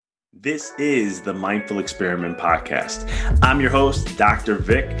This is the Mindful Experiment Podcast. I'm your host, Dr.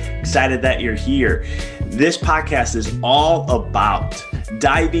 Vic. Excited that you're here. This podcast is all about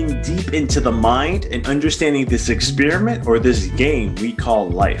diving deep into the mind and understanding this experiment or this game we call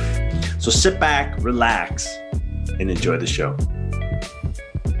life. So sit back, relax, and enjoy the show.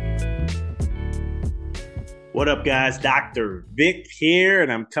 What up, guys? Dr. Vic here,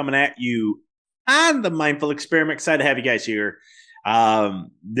 and I'm coming at you on the Mindful Experiment. Excited to have you guys here.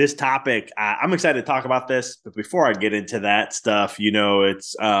 This topic, I'm excited to talk about this, but before I get into that stuff,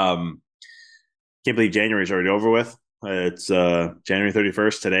 it's, can't believe January's already over with. It's, January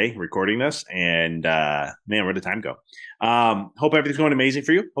 31st today, recording this, and, man, where'd the time go? Hope everything's going amazing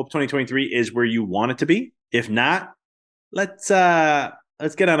for you. Hope 2023 is where you want it to be. If not, let's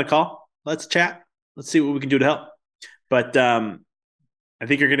get on a call. Let's chat. Let's see what we can do to help. But, I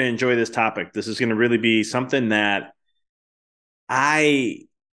think you're going to enjoy this topic. This is going to really be something that I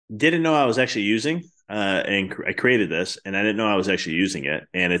didn't know I was actually using, and I created this, and I didn't know I was actually using it.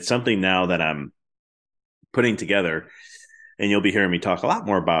 And it's something now that I'm putting together, and you'll be hearing me talk a lot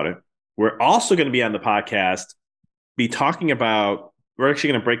more about it. We're also going to be on the podcast, be talking about, we're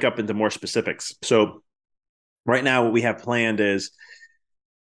actually going to break up into more specifics. So right now what we have planned is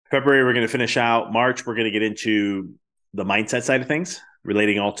February, we're going to finish out. March, we're going to get into the mindset side of things,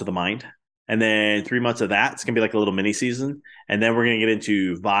 relating all to the mind. And then 3 months of that, it's going to be like a little mini season. And then we're going to get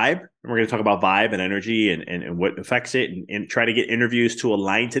into vibe. And we're going to talk about vibe and energy and what affects it and try to get interviews to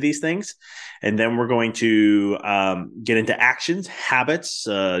align to these things. And then we're going to get into actions, habits,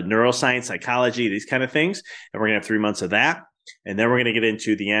 neuroscience, psychology, these kind of things. And we're going to have 3 months of that. And then we're going to get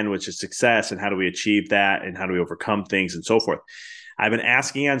into the end, which is success and how do we achieve that and how do we overcome things and so forth. I've been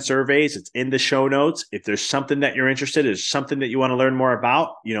asking on surveys. It's in the show notes. If there's something that you're interested in, something that you want to learn more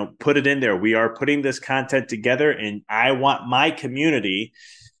about, put it in there. We are putting this content together, and I want my community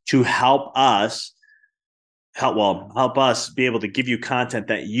to help us be able to give you content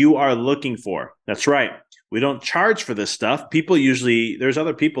that you are looking for. That's right. We don't charge for this stuff. There's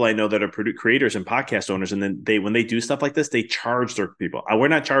other people I know that are creators and podcast owners, and then when they do stuff like this, they charge their people. We're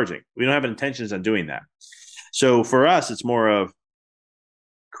not charging. We don't have intentions on doing that. So for us, it's more of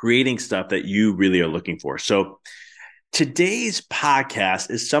creating stuff that you really are looking for. So today's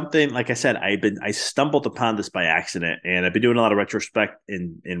podcast is something, like I said, I stumbled upon this by accident, and I've been doing a lot of retrospect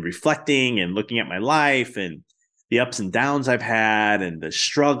and reflecting and looking at my life and the ups and downs I've had and the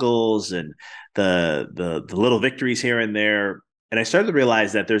struggles and the little victories here and there. And I started to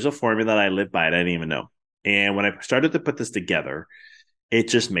realize that there's a formula that I live by that I didn't even know. And when I started to put this together, it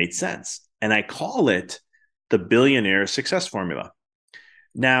just made sense. And I call it the Billionaire success formula.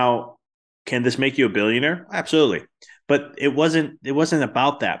 Now, can this make you a billionaire? Absolutely. But it wasn't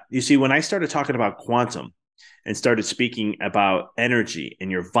about that. You see, when I started talking about quantum and started speaking about energy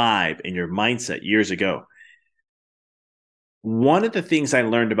and your vibe and your mindset years ago, one of the things I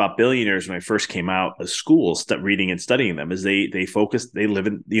learned about billionaires when I first came out of school, reading and studying them, is they focus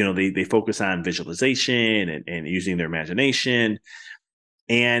on visualization and using their imagination.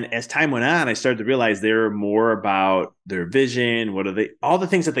 And as time went on, I started to realize they're more about their vision. All the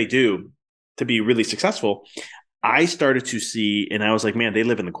things that they do to be really successful. I started to see, and I was like, man, they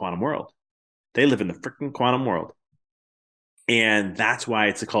live in the quantum world. They live in the freaking quantum world. And that's why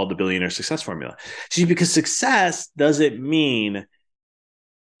it's called the Billionaire Success Formula. See, because success doesn't mean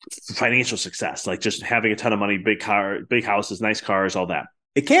financial success, like just having a ton of money, big car, big houses, nice cars, all that.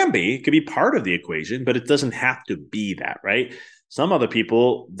 It could be part of the equation, but it doesn't have to be that, right? Some other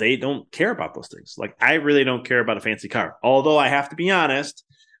people, they don't care about those things. Like, I really don't care about a fancy car. Although I have to be honest,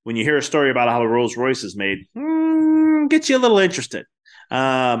 when you hear a story about how a Rolls Royce is made, gets you a little interested.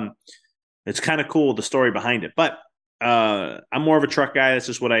 It's kind of cool, the story behind it. But I'm more of a truck guy. That's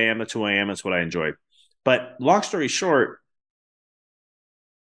just what I am. That's who I am. That's what I enjoy. But long story short,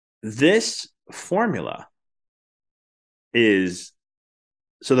 this formula is,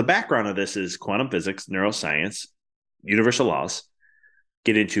 so the background of this is quantum physics, neuroscience, universal laws,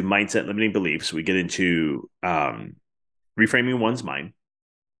 get into mindset, limiting beliefs. We get into reframing one's mind.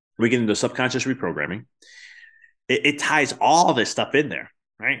 We get into subconscious reprogramming. It ties all this stuff in there,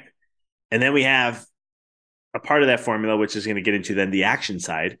 right? And then we have a part of that formula, which is going to get into then the action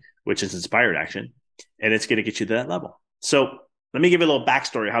side, which is inspired action. And it's going to get you to that level. So let me give you a little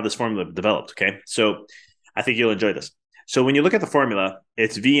backstory of how this formula developed, okay? So I think you'll enjoy this. So when you look at the formula,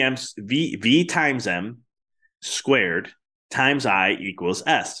 it's V times M squared times I equals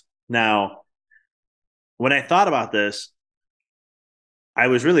S. Now, when I thought about this, I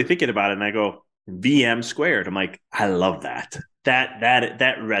was really thinking about it, and I go, VM squared. I'm like, I love that. That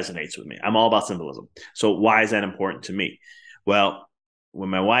resonates with me. I'm all about symbolism. So why is that important to me? Well, when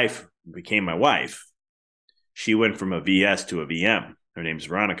my wife became my wife, she went from a VS to a VM. Her name's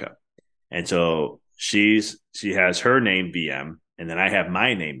Veronica. And so she has her name VM, and then I have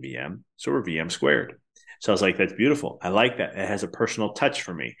my name VM. So we're VM squared. So I was like, that's beautiful. I like that. It has a personal touch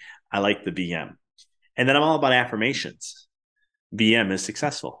for me. I like the VM. And then I'm all about affirmations. VM is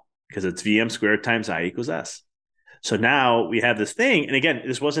successful because it's VM squared times I equals S. So now we have this thing. And again,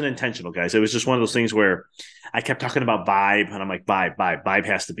 this wasn't intentional, guys. It was just one of those things where I kept talking about vibe, and I'm like, vibe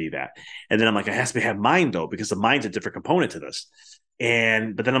has to be that. And then I'm like, it has to have mind, though, because the mind's a different component to this.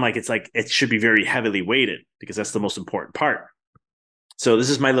 But then I'm like, it should be very heavily weighted because that's the most important part. So this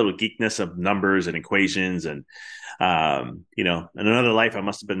is my little geekness of numbers and equations. And, in another life, I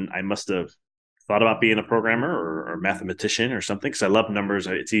must have thought about being a programmer or mathematician or something because I love numbers.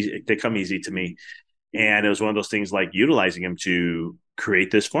 It's easy. They come easy to me. And it was one of those things like utilizing them to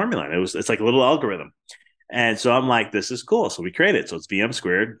create this formula. And it's like a little algorithm. And so I'm like, this is cool. So we create it. So it's VM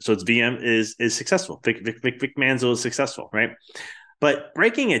squared. So it's VM is successful. Vic Manzo is successful, right? But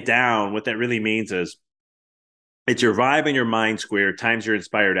breaking it down, what that really means is it's your vibe and your mind squared times your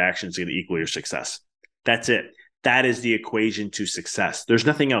inspired actions going to equal your success. That's it. That is the equation to success. There's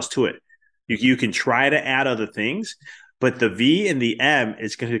nothing else to it. You can try to add other things, but the V and the M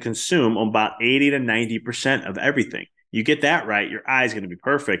is going to consume about 80 to 90% of everything. You get that right, your eye is going to be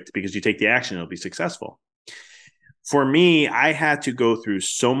perfect because you take the action, it'll be successful. For me, I had to go through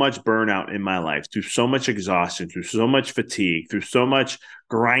so much burnout in my life, through so much exhaustion, through so much fatigue, through so much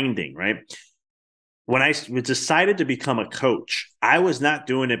grinding, right? When I decided to become a coach, I was not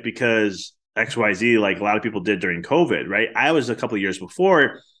doing it because XYZ, like a lot of people did during COVID, right? I was a couple of years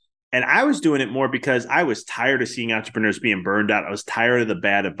before. And I was doing it more because I was tired of seeing entrepreneurs being burned out. I was tired of the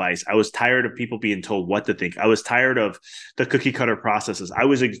bad advice. I was tired of people being told what to think. I was tired of the cookie cutter processes. I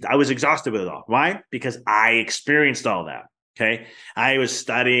was exhausted with it all. Why? Because I experienced all that. Okay. I was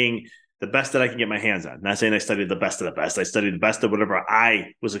studying the best that I can get my hands on. Not saying I studied the best of the best. I studied the best of whatever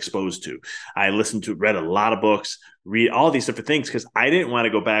I was exposed to. I read a lot of books, read all these different things because I didn't want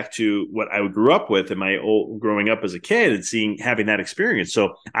to go back to what I grew up with in my growing up as a kid and having that experience.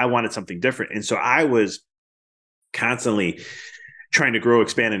 So I wanted something different. And so I was constantly trying to grow,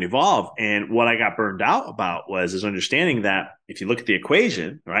 expand, and evolve. And what I got burned out about was understanding that if you look at the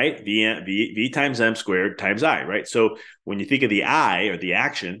equation, right, V times M squared times I, right? So when you think of the I or the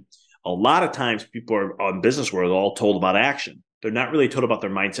action, a lot of times people are on business world all told about action. They're not really told about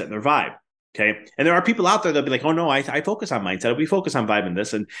their mindset and their vibe. Okay. And there are people out there that'll be like, oh no, I focus on mindset. We focus on vibe and this.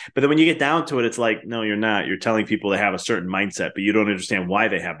 But then when you get down to it, it's like, no, you're not. You're telling people to have a certain mindset, but you don't understand why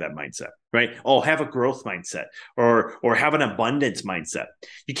they have that mindset, right? Oh, have a growth mindset or have an abundance mindset.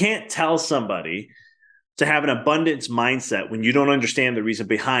 You can't tell somebody to have an abundance mindset when you don't understand the reason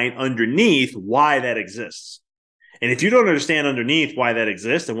behind underneath why that exists. And if you don't understand underneath why that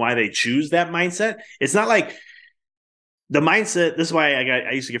exists and why they choose that mindset, it's not like the mindset. This is why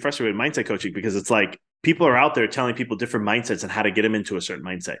I used to get frustrated with mindset coaching because it's like people are out there telling people different mindsets and how to get them into a certain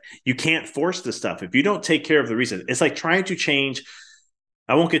mindset. You can't force this stuff. If you don't take care of the reason, it's like trying to change.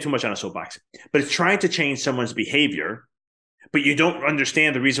 I won't get too much on a soapbox, but it's trying to change someone's behavior, but you don't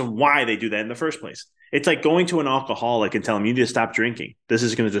understand the reason why they do that in the first place. It's like going to an alcoholic and telling them you need to stop drinking. This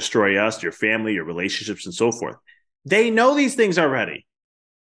is going to destroy us, your family, your relationships, and so forth. They know these things already.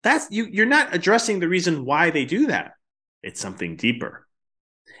 You're not addressing the reason why they do that. It's something deeper.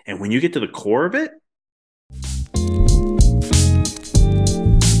 And when you get to the core of it,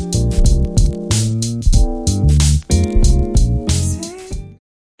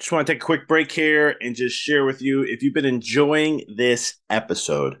 just want to take a quick break here and just share with you, if you've been enjoying this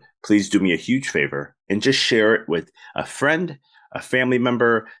episode, please do me a huge favor and just share it with a friend, a family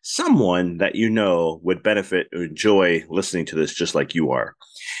member, someone that you know would benefit or enjoy listening to this just like you are.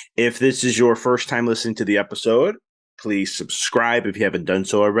 If this is your first time listening to the episode, please subscribe if you haven't done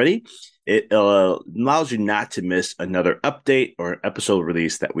so already. It allows you not to miss another update or episode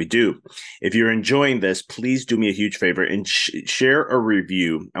release that we do. If you're enjoying this, please do me a huge favor and share a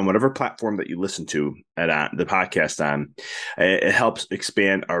review on whatever platform that you listen to at the podcast on. It helps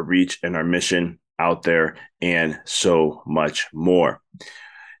expand our reach and our mission out there and so much more.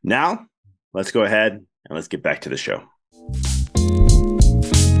 Now, let's go ahead and let's get back to the show.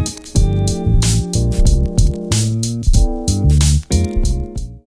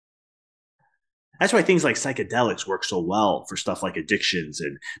 That's why things like psychedelics work so well for stuff like addictions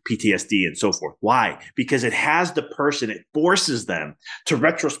and PTSD and so forth. Why? Because it has the person, it forces them to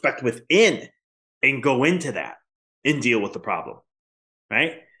retrospect within and go into that and deal with the problem,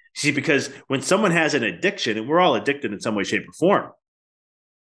 right? See, because when someone has an addiction, and we're all addicted in some way, shape, or form,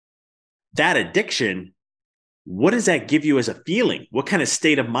 that addiction what does that give you as a feeling? What kind of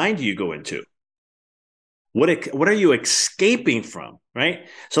state of mind do you go into? What are you escaping from, right?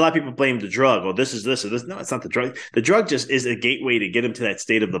 So a lot of people blame the drug. Oh, this is this or this. No, it's not the drug. The drug just is a gateway to get them to that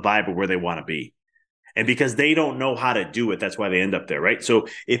state of the vibe of where they want to be. And because they don't know how to do it, that's why they end up there, right? So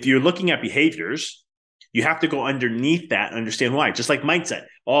if you're looking at behaviors, you have to go underneath that and understand why. Just like mindset.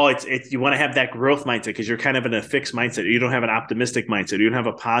 Oh, it's you want to have that growth mindset because you're kind of in a fixed mindset, or you don't have an optimistic mindset, or you don't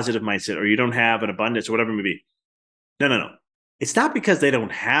have a positive mindset, or you don't have an abundance, or whatever it may be. No. It's not because they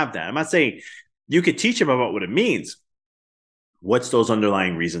don't have that. I'm not saying you could teach them about what it means. What's those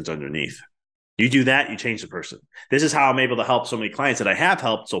underlying reasons underneath? You do that, you change the person. This is how I'm able to help so many clients that I have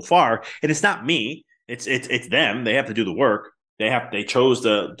helped so far. And it's not me. It's them. They have to do the work. They chose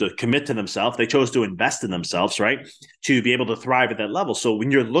to commit to themselves. They chose to invest in themselves, right? To be able to thrive at that level. So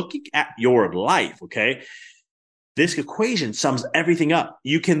when you're looking at your life, okay, this equation sums everything up.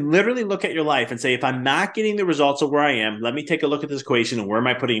 You can literally look at your life and say, if I'm not getting the results of where I am, let me take a look at this equation and where am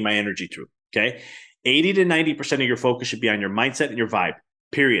I putting my energy through? Okay. 80 to 90% of your focus should be on your mindset and your vibe,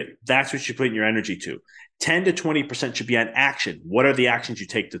 period. That's what you put your energy to. 10 to 20% should be on action. What are the actions you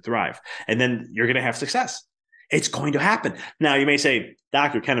take to thrive? And then you're going to have success. It's going to happen. Now you may say,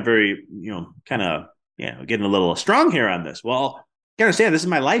 Doc, you're kind of very, getting a little strong here on this. Well, you understand, this is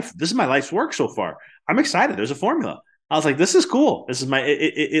my life. This is my life's work so far. I'm excited. There's a formula. I was like, this is cool. This is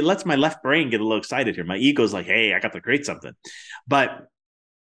it lets my left brain get a little excited here. My ego's like, hey, I got to create something. But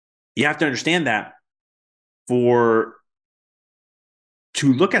you have to understand that to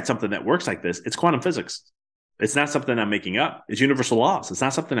look at something that works like this, it's quantum physics. It's not something I'm making up. It's universal laws. It's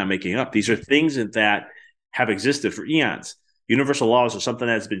not something I'm making up. These are things that have existed for eons. Universal laws are something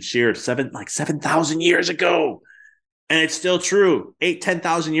that's been shared 7,000 years ago. And it's still true.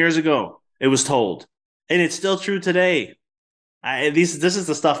 10,000 years ago, it was told. And it's still true today. This is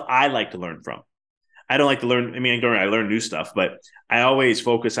the stuff I like to learn from. I don't like to learn. I mean, I learn new stuff, but I always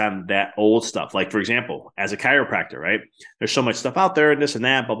focus on that old stuff. Like, for example, as a chiropractor, right? There's so much stuff out there and this and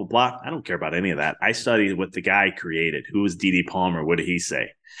that, blah, blah, blah. I don't care about any of that. I study what the guy created. Who was D.D. Palmer? What did he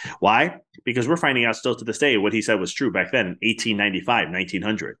say? Why? Because we're finding out still to this day what he said was true back then in 1895,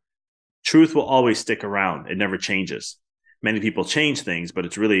 1900. Truth will always stick around. It never changes. Many people change things, but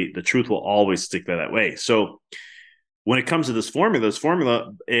it's really the truth will always stick that way. So when it comes to this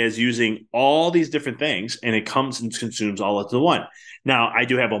formula is using all these different things, and it comes and consumes all into one. Now, I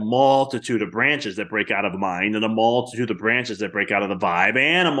do have a multitude of branches that break out of mind, and a multitude of branches that break out of the vibe,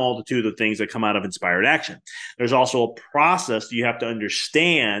 and a multitude of things that come out of inspired action. There's also a process you have to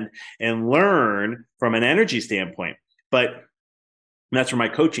understand and learn from an energy standpoint. But that's where my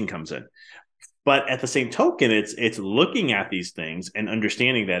coaching comes in. But at the same token, it's looking at these things and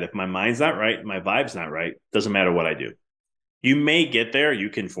understanding that if my mind's not right, my vibe's not right, doesn't matter what I do. You may get there, you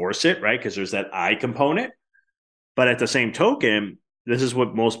can force it, right? Because there's that I component. But at the same token, this is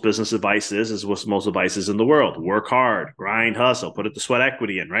what most business advice is what most advice is in the world. Work hard, grind, hustle, put the sweat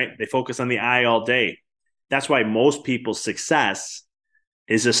equity in, right? They focus on the I all day. That's why most people's success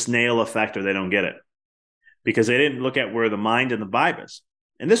is a snail effect, or they don't get it. Because they didn't look at where the mind and the vibe is.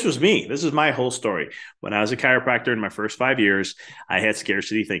 And this was me. This is my whole story. When I was a chiropractor in my first 5 years, I had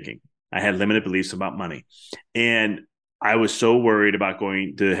scarcity thinking. I had limited beliefs about money. And I was so worried about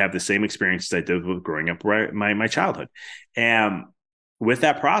going to have the same experiences I did with growing up my childhood. And with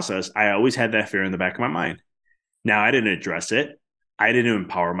that process, I always had that fear in the back of my mind. Now, I didn't address it. I didn't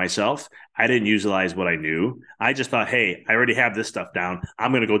empower myself. I didn't utilize what I knew. I just thought, hey, I already have this stuff down.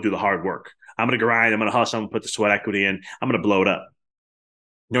 I'm going to go do the hard work. I'm going to grind. I'm going to hustle. I'm going to put the sweat equity in. I'm going to blow it up.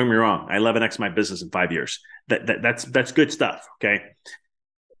 Don't get me wrong. I 11x my business in 5 years. That's good stuff. Okay.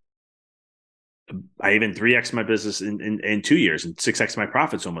 I even 3x my business in 2 years and 6x my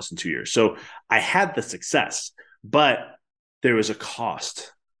profits almost in 2 years. So I had the success, but there was a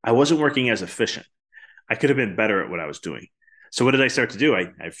cost. I wasn't working as efficient. I could have been better at what I was doing. So what did I start to do?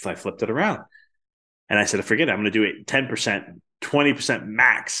 I flipped it around and I said, forget it. I'm going to do it 10%, 20%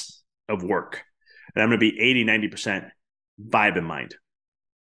 max of work. And I'm going to be 80, 90% vibe in mind.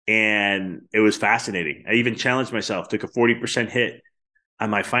 And it was fascinating. I even challenged myself, took a 40% hit on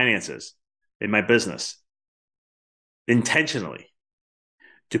my finances in my business intentionally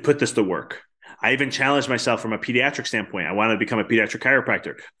to put this to work. I even challenged myself from a pediatric standpoint. I wanted to become a pediatric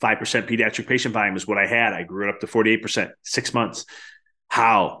chiropractor. 5% pediatric patient volume is what I had. I grew it up to 48%, 6 months.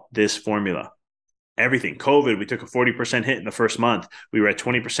 How? This formula. Everything. COVID, we took a 40% hit in the first month. We were at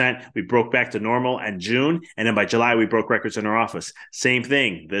 20%. We broke back to normal in June. And then by July, we broke records in our office. Same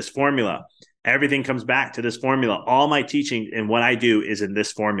thing. This formula. Everything comes back to this formula. All my teaching and what I do is in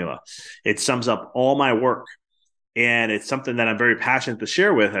this formula. It sums up all my work. And it's something that I'm very passionate to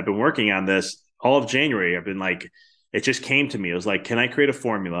share with. I've been working on this all of January, I've been like, it just came to me. It was like, can I create a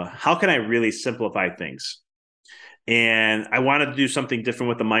formula? How can I really simplify things? And I wanted to do something different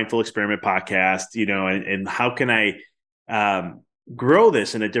with the Mindful Experiment podcast, and how can I um, grow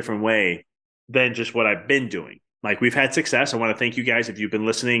this in a different way than just what I've been doing? Like, we've had success. I want to thank you guys. If you've been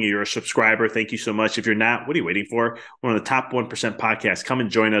listening and you're a subscriber, thank you so much. If you're not, what are you waiting for? One of the top 1% podcasts. Come and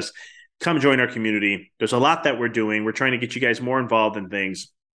join us. Come join our community. There's a lot that we're doing. We're trying to get you guys more involved in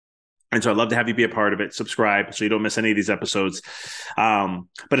things. And so I'd love to have you be a part of it. Subscribe so you don't miss any of these episodes. But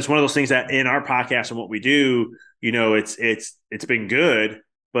it's one of those things that in our podcast and what we do, it's been good,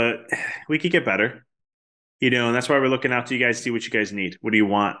 but we could get better. And that's why we're looking out to you guys, see what you guys need. What do you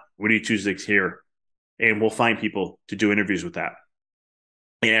want? What do you choose to hear? And we'll find people to do interviews with that.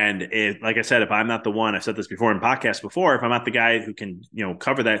 And like I said, if I'm not the one, I've said this before in podcasts before, if I'm not the guy who can,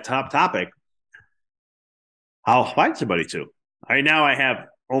 cover that top topic, I'll find somebody to. Right now I have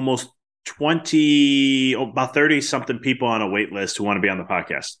almost about 30 something people on a wait list who want to be on the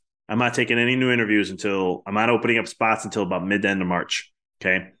podcast. I'm not taking any new interviews I'm not opening up spots until about mid to end of March.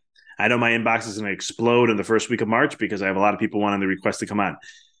 Okay. I know my inbox is going to explode in the first week of March because I have a lot of people wanting the request to come on.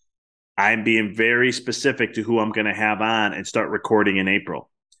 I'm being very specific to who I'm going to have on and start recording in April.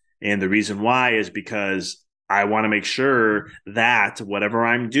 And the reason why is because I want to make sure that whatever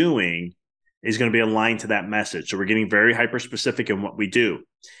I'm doing is going to be aligned to that message. So we're getting very hyper specific in what we do.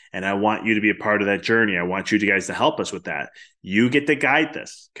 And I want you to be a part of that journey. I want you guys to help us with that. You get to guide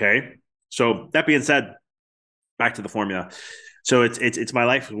this. Okay. So that being said, back to the formula. So it's my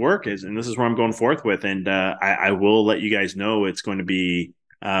life's work and this is where I'm going forth with. And I will let you guys know it's going to be,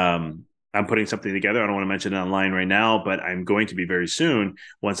 I'm putting something together. I don't want to mention it online right now, but I'm going to be very soon.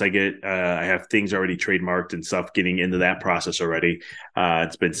 Once I have things already trademarked and stuff getting into that process already.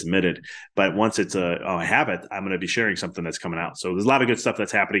 It's been submitted, but once I have it, I'm going to be sharing something that's coming out. So there's a lot of good stuff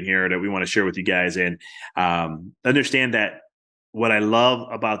that's happening here that we want to share with you guys and understand that what I love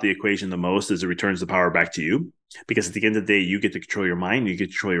about the equation the most is it returns the power back to you because at the end of the day, you get to control your mind, you get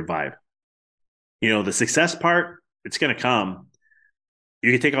to control your vibe. The success part, it's going to come.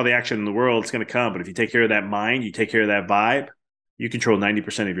 You can take all the action in the world, it's going to come. But if you take care of that mind, you take care of that vibe, you control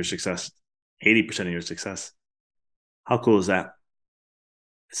 90% of your success, 80% of your success. How cool is that?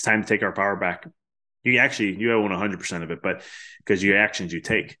 It's time to take our power back. You own 100% of it, but because your actions you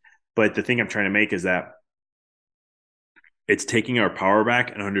take. But the thing I'm trying to make is that it's taking our power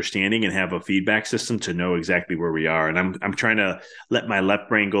back and understanding and have a feedback system to know exactly where we are. And I'm trying to let my left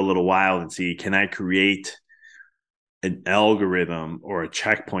brain go a little wild and see, can I create an algorithm or a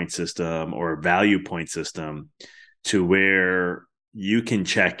checkpoint system or a value point system to where you can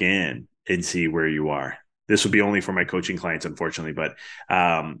check in and see where you are. This will be only for my coaching clients, unfortunately, but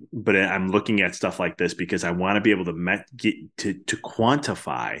I'm looking at stuff like this because I want to be able to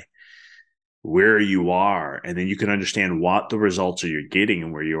quantify where you are, and then you can understand what the results are you're getting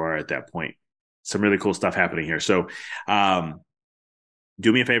and where you are at that point. Some really cool stuff happening here. So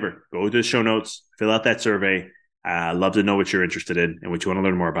do me a favor, go to the show notes, fill out that survey. I'd love to know what you're interested in and what you want to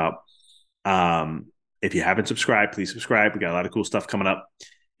learn more about. If you haven't subscribed, please subscribe. We got a lot of cool stuff coming up.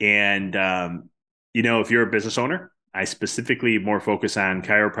 And, if you're a business owner, I specifically more focus on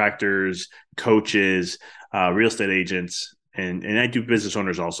chiropractors, coaches, real estate agents, and I do business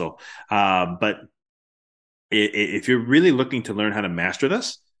owners also. But if you're really looking to learn how to master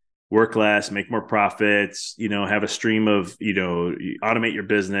this, work less, make more profits, have a stream of, automate your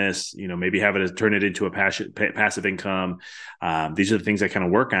business, maybe turn it into a passive income. These are the things I kind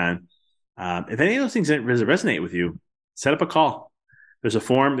of work on. If any of those things resonate with you, set up a call. There's a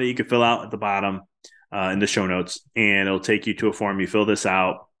form that you can fill out at the bottom in the show notes, and it'll take you to a form. You fill this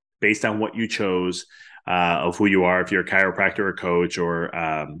out based on what you chose of who you are. If you're a chiropractor or a coach or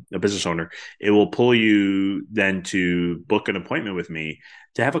a business owner, it will pull you then to book an appointment with me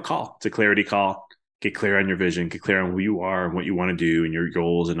to have a call. It's a clarity call. Get clear on your vision, get clear on who you are and what you want to do and your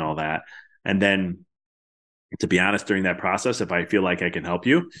goals and all that. And then, to be honest, during that process, if I feel like I can help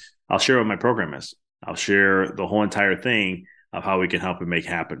you, I'll share what my program is. I'll share the whole entire thing of how we can help and make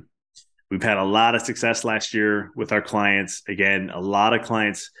happen. We've had a lot of success last year with our clients. Again, a lot of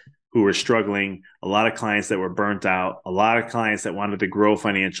clients who were struggling, a lot of clients that were burnt out, a lot of clients that wanted to grow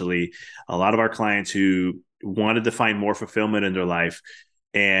financially, a lot of our clients who wanted to find more fulfillment in their life.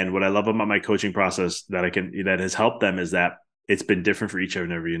 And what I love about my coaching process that has helped them is that it's been different for each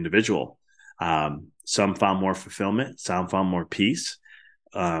and every individual. Some found more fulfillment, some found more peace,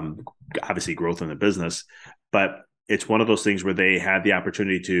 obviously growth in the business, but it's one of those things where they had the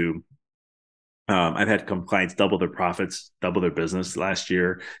opportunity to I've had clients double their profits, double their business last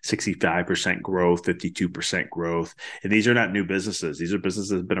year, 65% growth, 52% growth. And these are not new businesses. These are businesses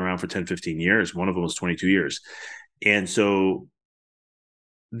that have been around for 10, 15 years. One of them was 22 years. And so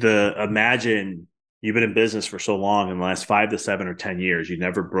imagine you've been in business for so long in the last 5 to 7 or 10 years, you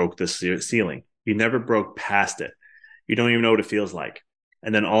never broke the ceiling. You never broke past it. You don't even know what it feels like.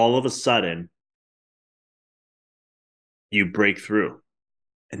 And then all of a sudden, you break through.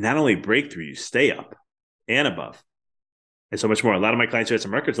 And not only break through, you stay up and above. And so much more. A lot of my clients who had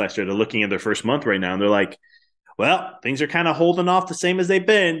some records last year, they're looking at their first month right now, and they're like, well, things are kind of holding off the same as they've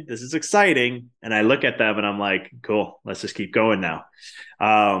been. This is exciting. And I look at them and I'm like, cool, let's just keep going now.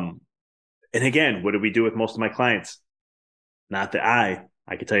 And again, what do we do with most of my clients? Not the I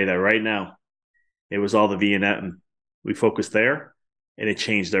can tell you that right now. It was all the V and M. We focused there, and it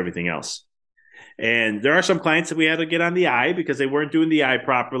changed everything else. And there are some clients that we had to get on the I because they weren't doing the I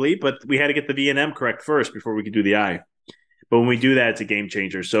properly, but we had to get the V and M correct first before we could do the I. But when we do that, it's a game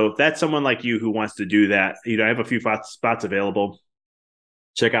changer. So if that's someone like you who wants to do that, I have a few spots available.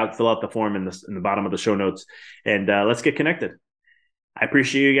 Fill out the form in the bottom of the show notes, and let's get connected. I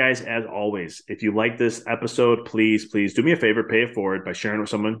appreciate you guys as always. If you like this episode, please do me a favor, pay it forward by sharing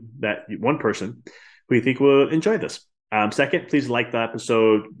with one person who you think will enjoy this. Second, please like the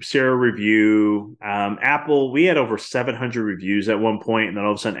episode, share a review. Apple, we had over 700 reviews at one point, and then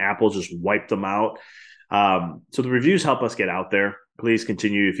all of a sudden Apple just wiped them out. So the reviews help us get out there. Please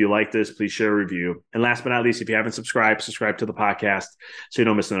continue. If you like this, please share a review. And last but not least, if you haven't subscribe to the podcast so you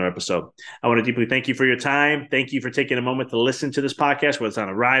don't miss another episode. I want to deeply thank you for your time. Thank you for taking a moment to listen to this podcast, whether it's on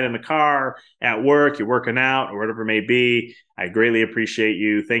a ride in the car, at work, you're working out, or whatever it may be. I greatly appreciate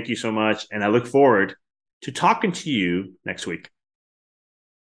you. Thank you so much. And I look forward to talking to you next week.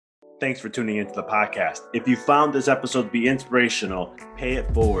 Thanks for tuning into the podcast. If you found this episode to be inspirational, pay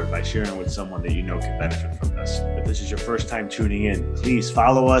it forward by sharing with someone that you know can benefit from this. If this is your first time tuning in, please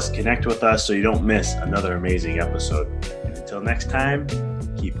follow us, connect with us so you don't miss another amazing episode. And until next time,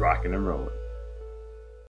 keep rocking and rolling.